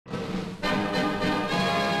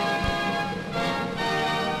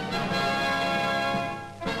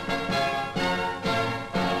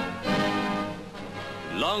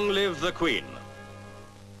live the Queen.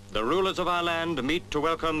 The rulers of our land meet to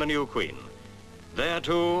welcome the new Queen. There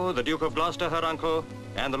too, the Duke of Gloucester, her uncle,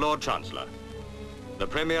 and the Lord Chancellor. The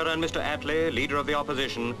Premier and Mr. Attlee, leader of the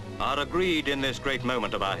opposition, are agreed in this great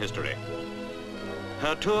moment of our history.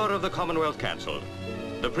 Her tour of the Commonwealth cancelled.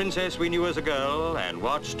 The princess we knew as a girl and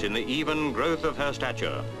watched in the even growth of her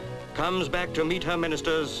stature comes back to meet her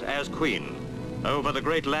ministers as Queen over the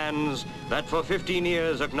great lands that for 15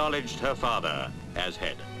 years acknowledged her father as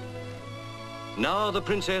head. Now the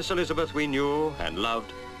Princess Elizabeth we knew and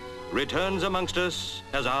loved returns amongst us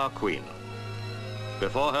as our Queen.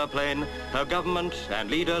 Before her plane, her government and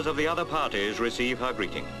leaders of the other parties receive her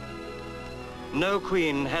greeting. No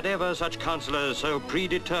Queen had ever such councillors so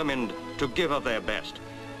predetermined to give of their best.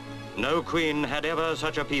 No Queen had ever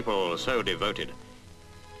such a people so devoted.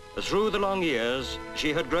 Through the long years,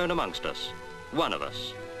 she had grown amongst us, one of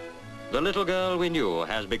us. The little girl we knew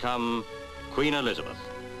has become Queen Elizabeth.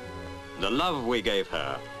 The love we gave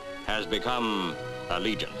her has become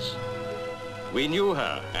allegiance. We knew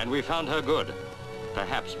her and we found her good,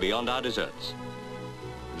 perhaps beyond our deserts.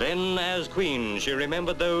 Then, as Queen, she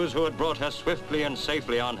remembered those who had brought her swiftly and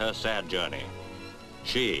safely on her sad journey.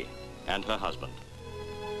 She and her husband.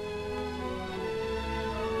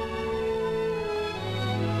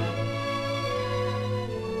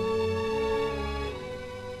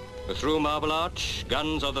 Through Marble Arch,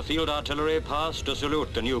 guns of the field artillery pass to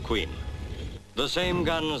salute the new Queen. The same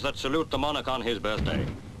guns that salute the monarch on his birthday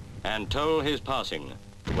and toll his passing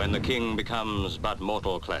when the king becomes but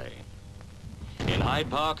mortal clay. In Hyde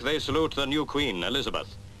Park, they salute the new Queen,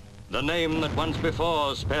 Elizabeth, the name that once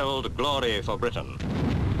before spelled glory for Britain.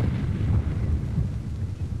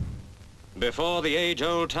 Before the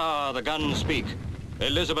age-old tower, the guns speak,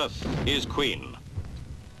 Elizabeth is Queen.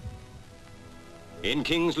 In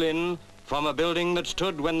King's Lynn, from a building that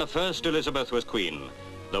stood when the first Elizabeth was Queen,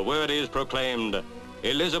 the word is proclaimed,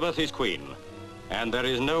 Elizabeth is Queen, and there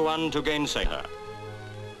is no one to gainsay her.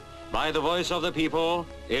 By the voice of the people,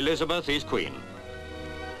 Elizabeth is Queen.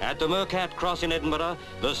 At the Mercat Cross in Edinburgh,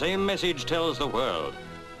 the same message tells the world.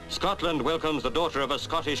 Scotland welcomes the daughter of a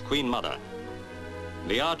Scottish Queen Mother.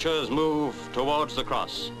 The archers move towards the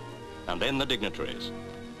cross, and then the dignitaries.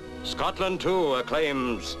 Scotland too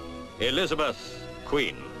acclaims Elizabeth,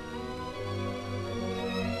 Queen.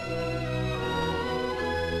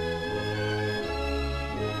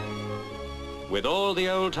 With all the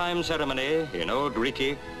old-time ceremony in Old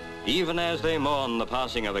Reekie, even as they mourn the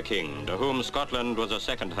passing of a king to whom Scotland was a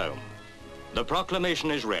second home, the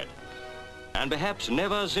proclamation is read. And perhaps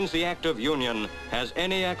never since the Act of Union has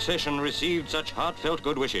any accession received such heartfelt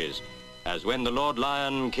good wishes as when the Lord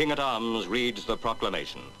Lion, King at Arms, reads the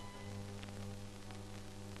proclamation.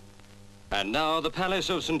 And now the Palace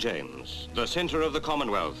of St. James, the centre of the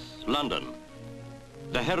Commonwealth, London.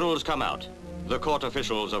 The heralds come out, the court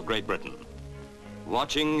officials of Great Britain.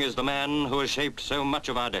 Watching is the man who has shaped so much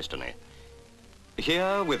of our destiny.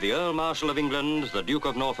 Here, with the Earl Marshal of England, the Duke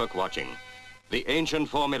of Norfolk watching, the ancient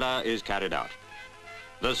formula is carried out.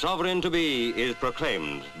 The sovereign to be is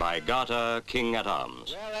proclaimed by Garter, King at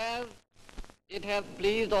Arms. Whereas it hath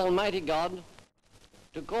pleased Almighty God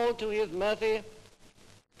to call to his mercy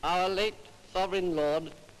our late sovereign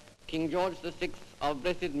lord, King George VI of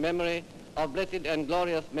blessed memory, of blessed and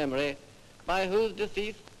glorious memory, by whose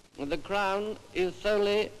decease the crown is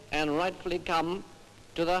solely and rightfully come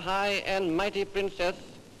to the high and mighty Princess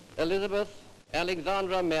Elizabeth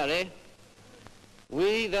Alexandra Mary.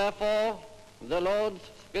 We, therefore, the lords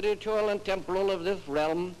spiritual and temporal of this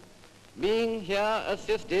realm, being here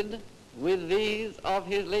assisted with these of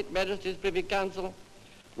His late Majesty's Privy Council,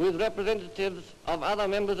 with representatives of other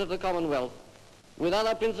members of the Commonwealth, with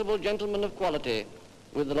other principal gentlemen of quality,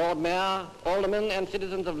 with the Lord Mayor, Aldermen and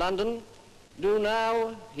citizens of London, do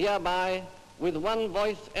now hereby, with one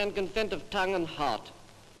voice and consent of tongue and heart,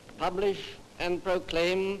 publish and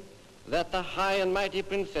proclaim that the high and mighty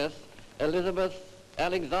Princess Elizabeth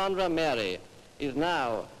Alexandra Mary is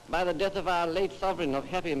now, by the death of our late sovereign of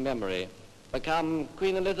happy memory, become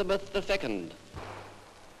Queen Elizabeth II.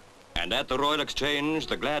 And at the Royal Exchange,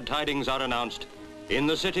 the glad tidings are announced in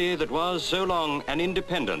the city that was so long an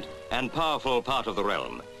independent and powerful part of the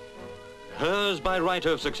realm. Hers by right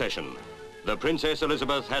of succession, the Princess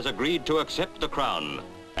Elizabeth has agreed to accept the crown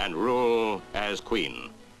and rule as Queen.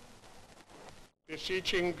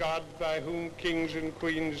 Beseeching God, by whom kings and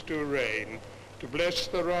queens do reign, to bless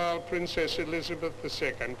the royal Princess Elizabeth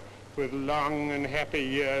II with long and happy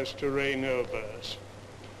years to reign over us.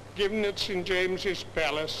 Given at St. James's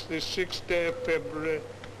Palace this 6th day of February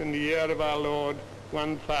in the year of our Lord,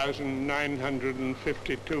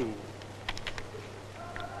 1952.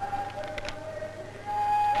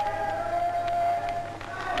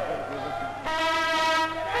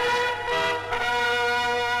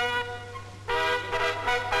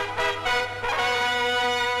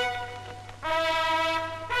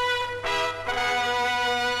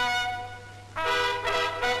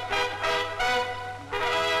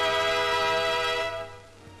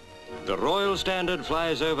 The royal standard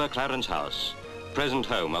flies over Clarence House, present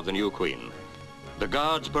home of the new Queen. The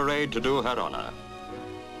guards parade to do her honor.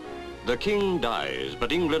 The King dies,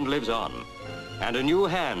 but England lives on, and a new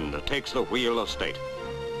hand takes the wheel of state.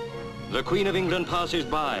 The Queen of England passes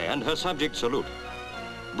by, and her subjects salute.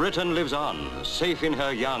 Britain lives on, safe in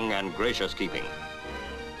her young and gracious keeping.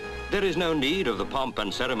 There is no need of the pomp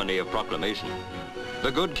and ceremony of proclamation.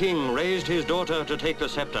 The good King raised his daughter to take the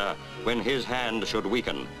scepter when his hand should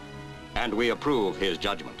weaken, and we approve his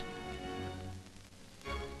judgment.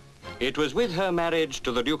 It was with her marriage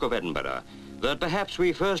to the Duke of Edinburgh that perhaps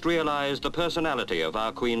we first realized the personality of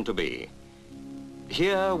our Queen-to-be.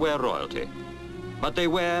 Here we're royalty, but they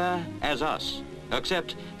were as us,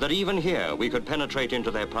 except that even here we could penetrate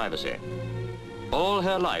into their privacy. All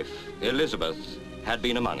her life, Elizabeth had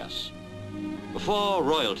been among us. For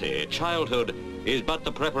royalty, childhood is but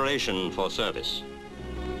the preparation for service.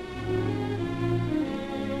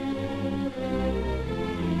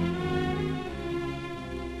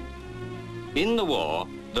 In the war,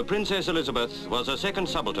 the Princess Elizabeth was a second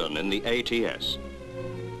subaltern in the ATS.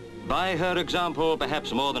 By her example,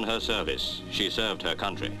 perhaps more than her service, she served her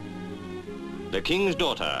country. The King's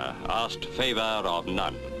daughter asked favor of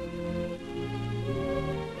none.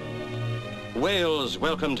 Wales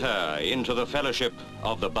welcomed her into the fellowship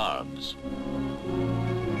of the bards.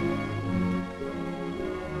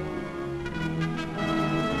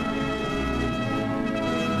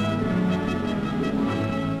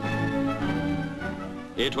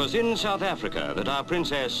 It was in South Africa that our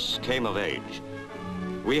princess came of age.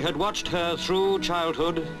 We had watched her through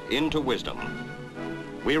childhood into wisdom.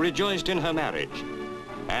 We rejoiced in her marriage,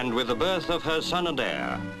 and with the birth of her son and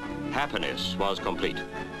heir, happiness was complete.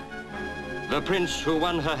 The prince who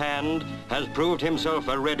won her hand has proved himself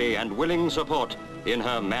a ready and willing support in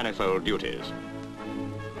her manifold duties.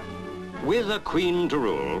 With a queen to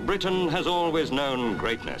rule, Britain has always known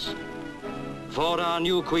greatness. For our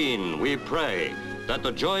new queen, we pray that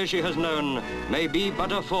the joy she has known may be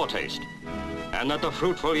but a foretaste, and that the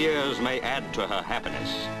fruitful years may add to her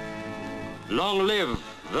happiness. Long live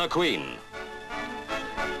the Queen!